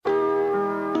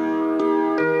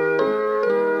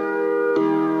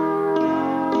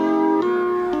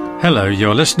Hello,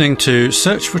 you're listening to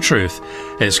Search for Truth.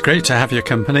 It's great to have your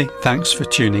company. Thanks for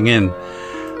tuning in.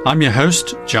 I'm your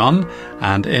host, John,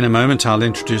 and in a moment I'll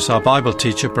introduce our Bible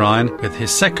teacher, Brian, with his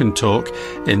second talk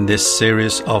in this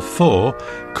series of 4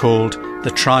 called The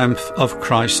Triumph of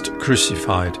Christ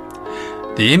Crucified.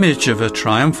 The image of a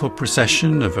triumphal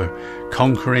procession of a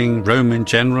conquering Roman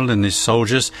general and his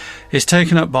soldiers is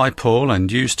taken up by Paul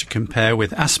and used to compare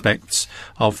with aspects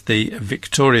of the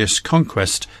victorious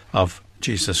conquest of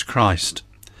Jesus Christ.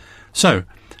 So,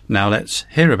 now let's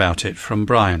hear about it from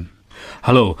Brian.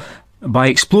 Hello. By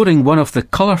exploring one of the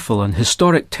colourful and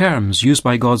historic terms used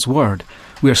by God's Word,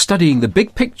 we are studying the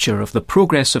big picture of the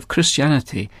progress of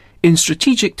Christianity in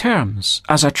strategic terms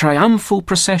as a triumphal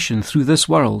procession through this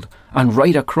world and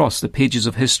right across the pages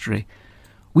of history.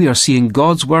 We are seeing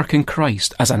God's work in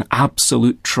Christ as an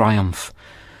absolute triumph.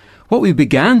 What we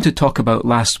began to talk about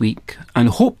last week and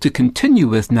hope to continue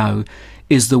with now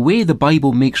is the way the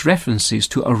Bible makes references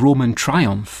to a Roman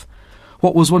triumph.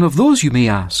 What was one of those, you may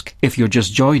ask, if you're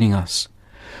just joining us?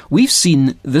 We've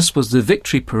seen this was the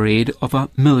victory parade of a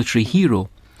military hero.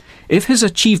 If his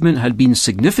achievement had been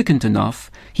significant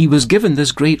enough, he was given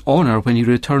this great honour when he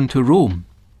returned to Rome.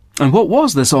 And what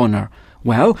was this honour?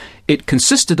 Well, it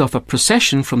consisted of a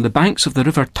procession from the banks of the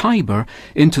river Tiber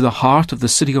into the heart of the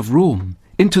city of Rome,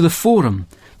 into the Forum,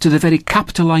 to the very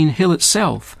Capitoline Hill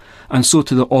itself, and so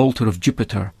to the altar of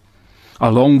Jupiter.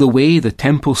 Along the way the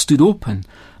temple stood open,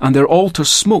 and their altars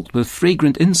smoked with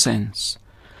fragrant incense.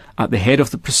 At the head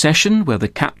of the procession were the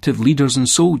captive leaders and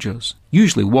soldiers,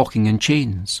 usually walking in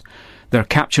chains. Their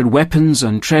captured weapons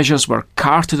and treasures were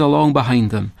carted along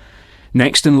behind them.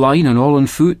 Next in line and all on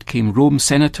foot came Rome's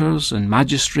senators and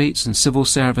magistrates and civil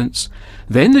servants.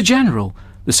 Then the general,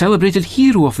 the celebrated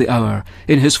hero of the hour,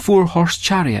 in his 4-horse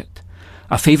chariot.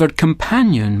 A favoured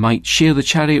companion might share the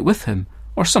chariot with him,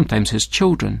 or sometimes his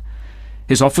children.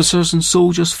 His officers and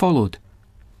soldiers followed.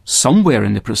 Somewhere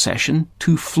in the procession,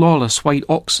 2 flawless white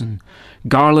oxen,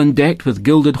 garland-decked with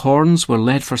gilded horns, were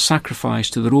led for sacrifice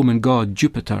to the Roman god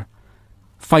Jupiter.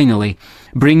 Finally,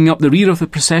 bringing up the rear of the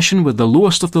procession were the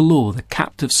lowest of the low, the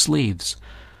captive slaves.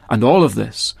 And all of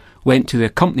this went to the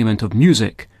accompaniment of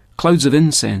music, clouds of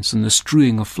incense, and the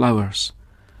strewing of flowers.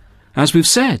 As we've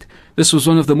said, this was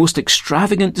one of the most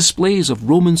extravagant displays of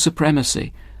Roman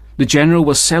supremacy. The general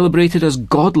was celebrated as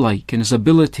godlike in his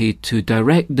ability to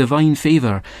direct divine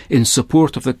favour in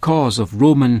support of the cause of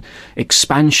Roman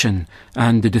expansion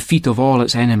and the defeat of all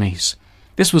its enemies.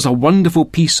 This was a wonderful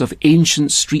piece of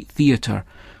ancient street theatre,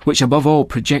 which above all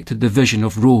projected the vision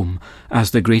of Rome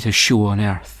as the greatest show on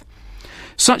earth.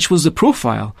 Such was the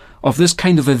profile of this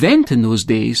kind of event in those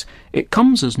days, it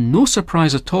comes as no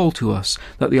surprise at all to us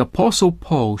that the Apostle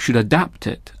Paul should adapt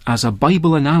it as a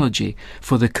Bible analogy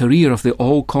for the career of the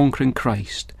all-conquering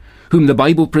Christ, whom the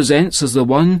Bible presents as the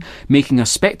one making a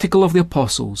spectacle of the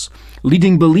apostles,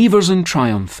 leading believers in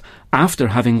triumph after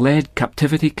having led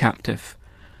captivity captive.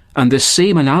 And this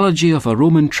same analogy of a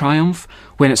Roman triumph,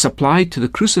 when it's applied to the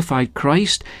crucified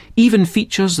Christ, even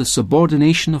features the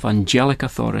subordination of angelic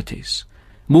authorities.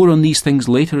 More on these things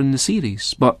later in the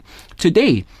series, but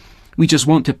today we just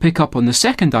want to pick up on the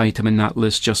second item in that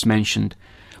list just mentioned,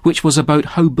 which was about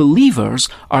how believers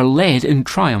are led in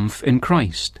triumph in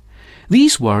Christ.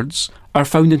 These words are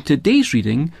found in today's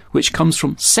reading, which comes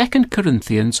from 2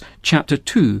 Corinthians chapter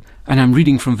 2, and I'm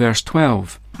reading from verse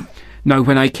 12. Now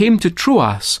when I came to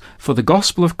Troas for the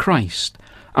gospel of Christ,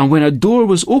 and when a door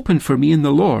was opened for me in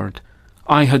the Lord,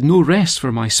 I had no rest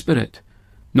for my spirit,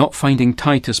 not finding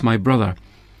Titus my brother.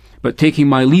 But taking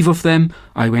my leave of them,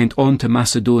 I went on to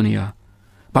Macedonia.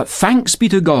 But thanks be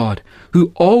to God,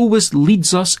 who always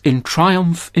leads us in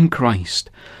triumph in Christ,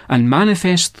 and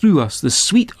manifests through us the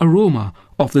sweet aroma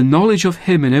of the knowledge of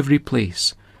him in every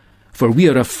place. For we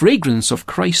are a fragrance of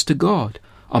Christ to God,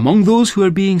 among those who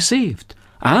are being saved,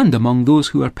 and among those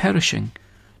who are perishing.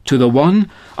 To the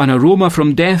one, an aroma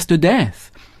from death to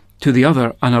death, to the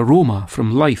other, an aroma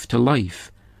from life to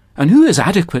life. And who is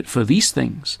adequate for these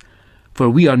things? For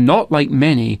we are not like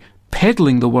many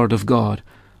peddling the word of God,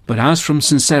 but as from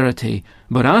sincerity,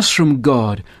 but as from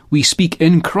God, we speak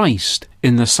in Christ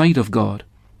in the sight of God.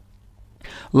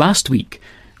 Last week,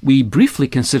 we briefly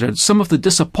considered some of the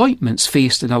disappointments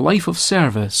faced in a life of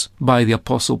service by the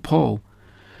Apostle Paul.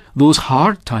 Those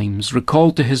hard times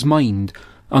recalled to his mind,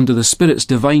 under the Spirit's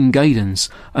divine guidance,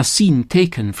 a scene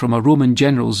taken from a Roman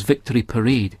general's victory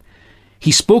parade.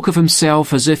 He spoke of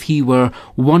himself as if he were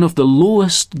one of the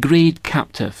lowest grade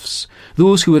captives,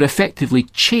 those who were effectively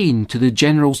chained to the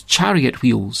general's chariot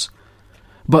wheels.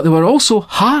 But there were also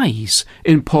highs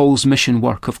in Paul's mission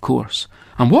work, of course.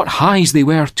 And what highs they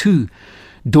were too.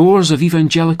 Doors of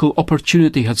evangelical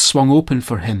opportunity had swung open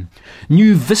for him.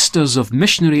 New vistas of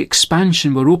missionary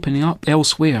expansion were opening up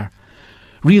elsewhere.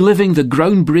 Reliving the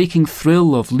groundbreaking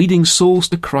thrill of leading souls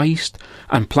to Christ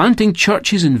and planting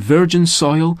churches in virgin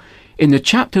soil, in the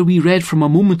chapter we read from a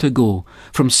moment ago,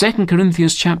 from 2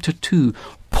 Corinthians chapter 2,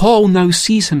 Paul now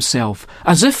sees himself,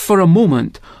 as if for a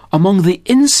moment, among the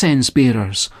incense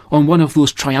bearers on one of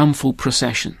those triumphal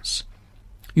processions.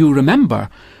 You'll remember,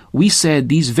 we said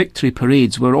these victory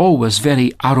parades were always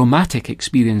very aromatic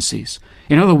experiences.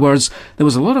 In other words, there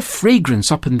was a lot of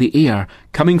fragrance up in the air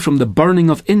coming from the burning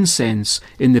of incense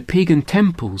in the pagan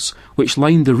temples which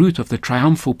lined the route of the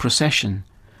triumphal procession.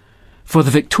 For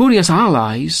the victorious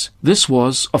allies, this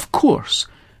was, of course,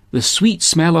 the sweet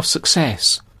smell of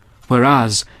success,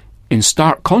 whereas, in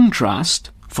stark contrast,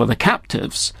 for the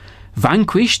captives,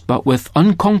 vanquished but with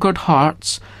unconquered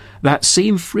hearts, that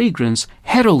same fragrance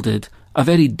heralded a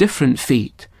very different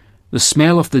fate, the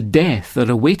smell of the death that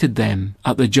awaited them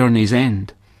at the journey's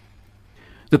end.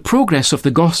 The progress of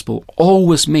the gospel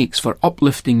always makes for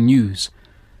uplifting news,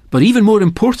 but even more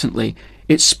importantly,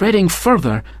 it's spreading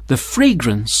further the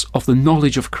fragrance of the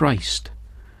knowledge of Christ.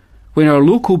 When our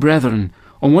local brethren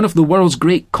on one of the world's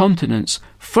great continents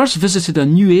first visited a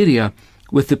new area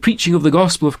with the preaching of the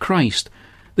gospel of Christ,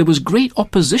 there was great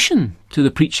opposition to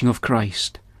the preaching of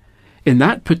Christ. In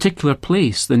that particular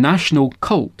place, the national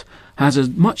cult has as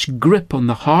much grip on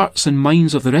the hearts and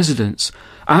minds of the residents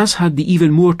as had the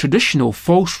even more traditional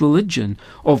false religion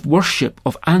of worship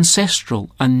of ancestral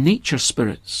and nature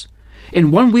spirits.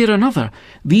 In one way or another,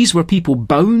 these were people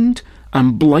bound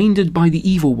and blinded by the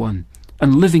evil one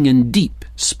and living in deep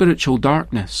spiritual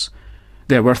darkness.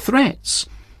 There were threats,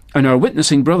 and our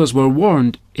witnessing brothers were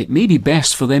warned it may be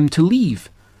best for them to leave.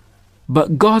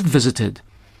 But God visited,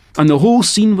 and the whole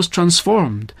scene was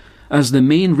transformed as the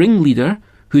main ringleader,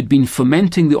 who'd been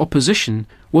fomenting the opposition,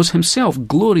 was himself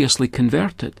gloriously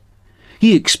converted.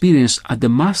 He experienced a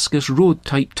Damascus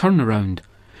Road-type turnaround.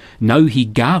 Now he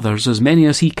gathers as many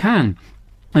as he can,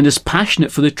 and is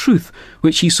passionate for the truth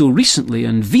which he so recently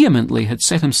and vehemently had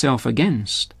set himself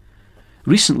against.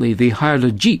 Recently they hired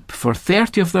a jeep for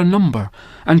 30 of their number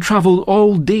and travelled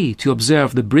all day to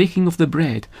observe the breaking of the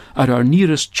bread at our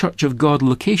nearest Church of God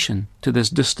location to this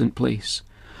distant place.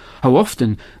 How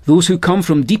often those who come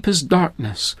from deepest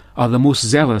darkness are the most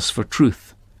zealous for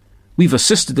truth. We've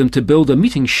assisted them to build a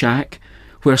meeting shack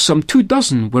where some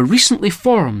 24 were recently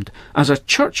formed as a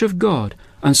Church of God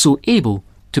and so able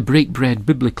to break bread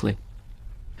biblically.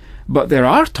 But there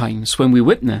are times when we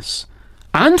witness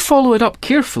and follow it up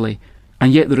carefully,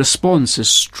 and yet the response is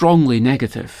strongly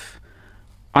negative.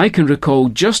 I can recall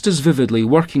just as vividly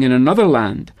working in another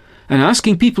land and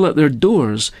asking people at their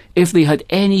doors if they had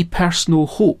any personal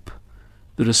hope.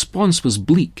 The response was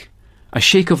bleak, a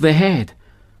shake of the head,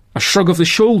 a shrug of the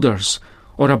shoulders,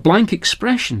 or a blank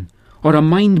expression, or a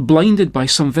mind blinded by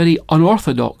some very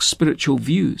unorthodox spiritual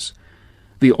views.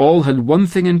 They all had one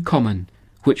thing in common,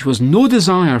 which was no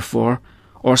desire for,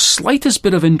 or slightest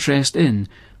bit of interest in,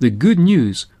 the good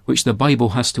news which the Bible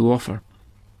has to offer.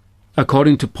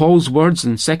 According to Paul's words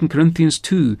in 2 Corinthians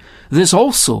 2, this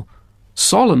also,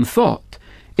 solemn thought,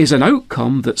 is an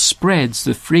outcome that spreads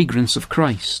the fragrance of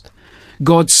Christ.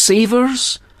 God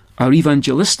savours our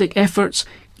evangelistic efforts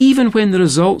even when the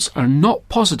results are not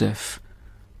positive,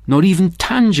 nor even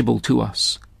tangible to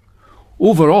us.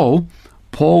 Overall,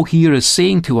 Paul here is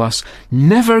saying to us,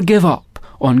 never give up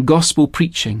on gospel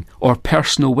preaching or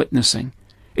personal witnessing.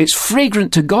 It's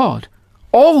fragrant to God,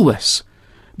 always,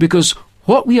 because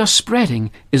what we are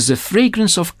spreading is the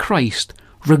fragrance of Christ,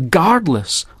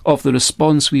 regardless of the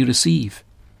response we receive.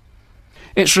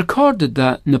 It's recorded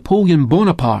that Napoleon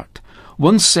Bonaparte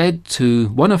once said to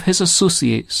one of his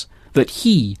associates that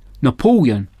he,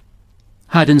 Napoleon,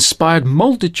 had inspired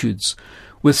multitudes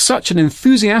with such an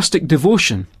enthusiastic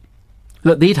devotion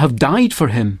that they'd have died for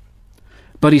him.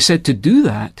 But he said to do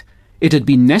that, it had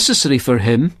been necessary for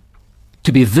him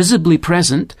to be visibly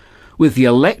present with the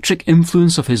electric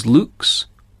influence of his looks,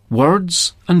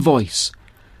 words, and voice.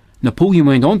 Napoleon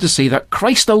went on to say that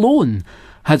Christ alone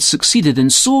had succeeded in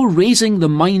so raising the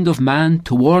mind of man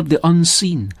toward the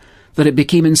unseen that it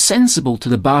became insensible to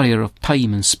the barrier of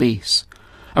time and space.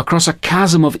 Across a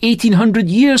chasm of 1800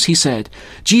 years, he said,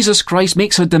 Jesus Christ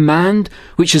makes a demand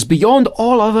which is beyond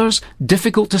all others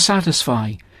difficult to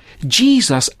satisfy.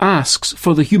 Jesus asks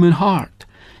for the human heart.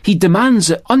 He demands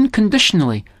it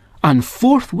unconditionally, and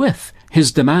forthwith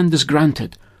his demand is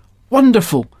granted.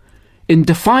 Wonderful! In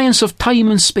defiance of time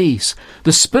and space,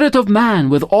 the spirit of man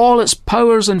with all its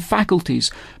powers and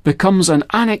faculties becomes an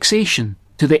annexation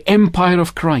to the empire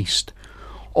of Christ.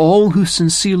 all who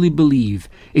sincerely believe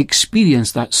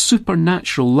experience that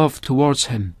supernatural love towards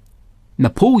him.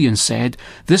 Napoleon said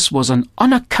this was an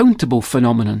unaccountable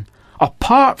phenomenon,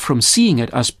 apart from seeing it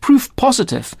as proof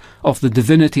positive of the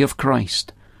divinity of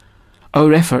Christ.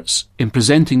 Our efforts in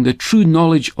presenting the true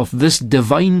knowledge of this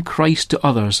divine Christ to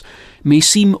others may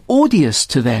seem odious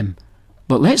to them,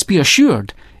 but let's be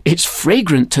assured it's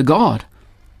fragrant to God.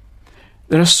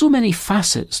 There are so many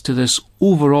facets to this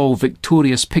overall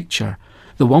victorious picture,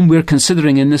 the one we're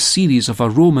considering in this series of a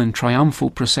Roman triumphal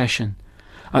procession.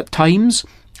 At times,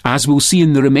 as we'll see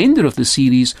in the remainder of the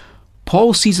series,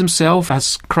 Paul sees himself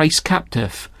as Christ's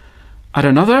captive. At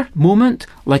another moment,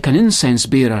 like an incense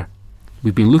bearer.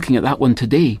 We've been looking at that one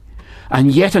today.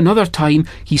 And yet another time,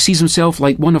 he sees himself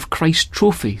like one of Christ's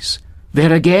trophies.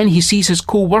 There again, he sees his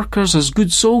co-workers as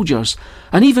good soldiers,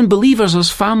 and even believers as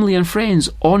family and friends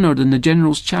honoured in the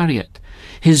general's chariot.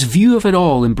 His view of it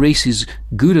all embraces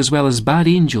good as well as bad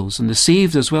angels, and the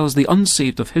saved as well as the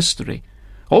unsaved of history.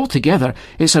 Altogether,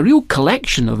 it's a real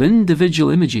collection of individual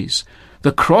images.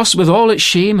 The cross with all its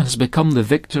shame has become the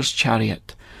victor's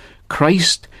chariot.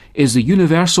 Christ is the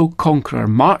universal conqueror,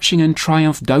 marching in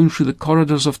triumph down through the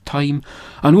corridors of time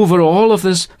and over all of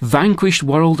this vanquished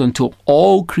world until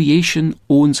all creation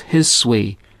owns his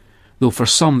sway, though for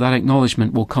some that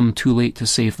acknowledgement will come too late to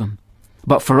save them.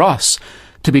 But for us,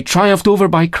 to be triumphed over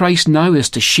by Christ now is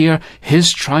to share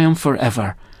his triumph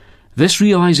forever. This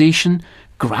realization,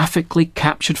 graphically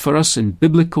captured for us in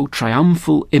biblical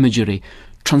triumphal imagery,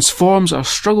 transforms our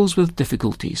struggles with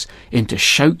difficulties into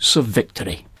shouts of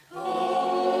victory.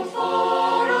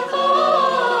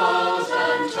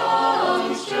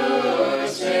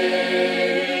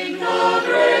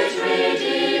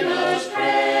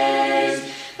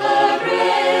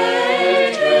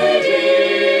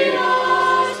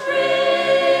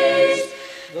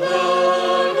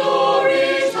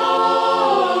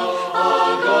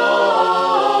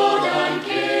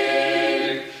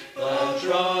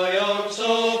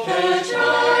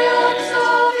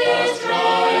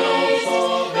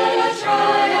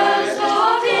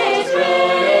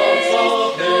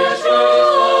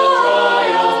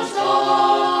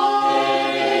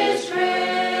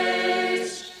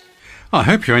 I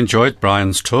hope you enjoyed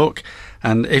Brian's talk,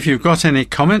 and if you've got any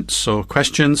comments or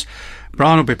questions,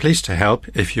 Brian will be pleased to help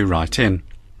if you write in.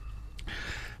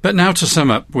 But now to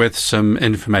sum up with some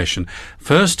information.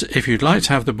 First, if you'd like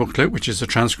to have the booklet, which is a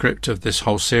transcript of this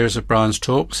whole series of Brian's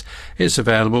talks, it's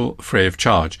available free of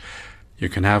charge. You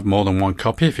can have more than one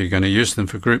copy if you're going to use them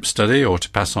for group study or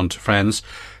to pass on to friends,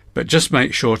 but just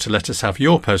make sure to let us have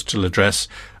your postal address,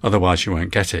 otherwise you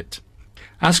won't get it.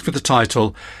 Ask for the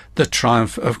title, The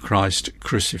Triumph of Christ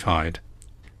Crucified.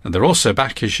 And there are also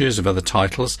back issues of other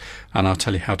titles, and I'll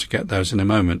tell you how to get those in a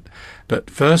moment. But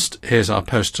first, here's our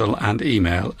postal and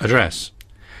email address.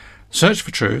 Search for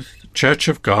Truth, Church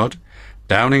of God,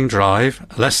 Downing Drive,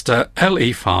 Leicester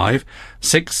LE5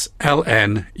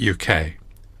 6LN UK.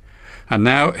 And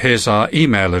now here's our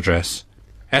email address,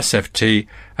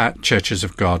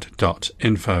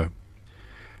 sft@churchesofgod.info.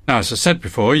 Now, as I said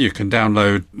before, you can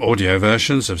download audio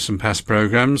versions of some past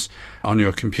programmes. On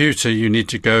your computer, you need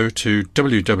to go to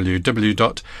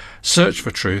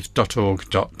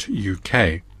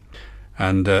www.searchfortruth.org.uk.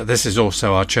 And this is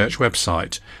also our church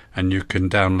website, and you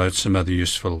can download some other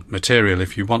useful material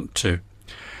if you want to.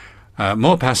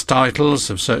 More past titles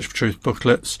of Search for Truth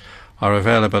booklets are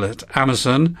available at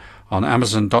Amazon on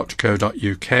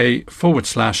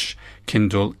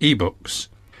amazon.co.uk/Kindle ebooks,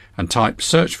 and type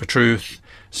Search for Truth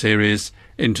series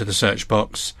into the search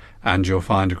box and you'll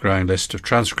find a growing list of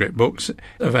transcript books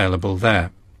available there.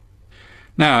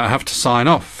 Now I have to sign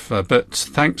off, but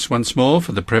thanks once more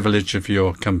for the privilege of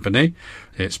your company.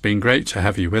 It's been great to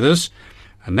have you with us,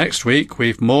 and next week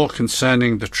we've more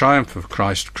concerning the triumph of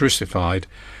Christ crucified,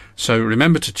 so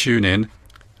remember to tune in,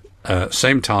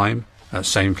 same time,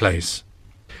 same place.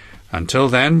 Until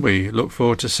then, we look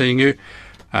forward to seeing you,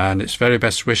 and it's very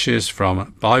best wishes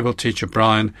from Bible teacher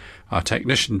Brian, our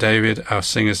technician David, our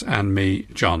singers and me,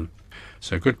 John.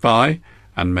 So goodbye,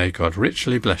 and may God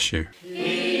richly bless you.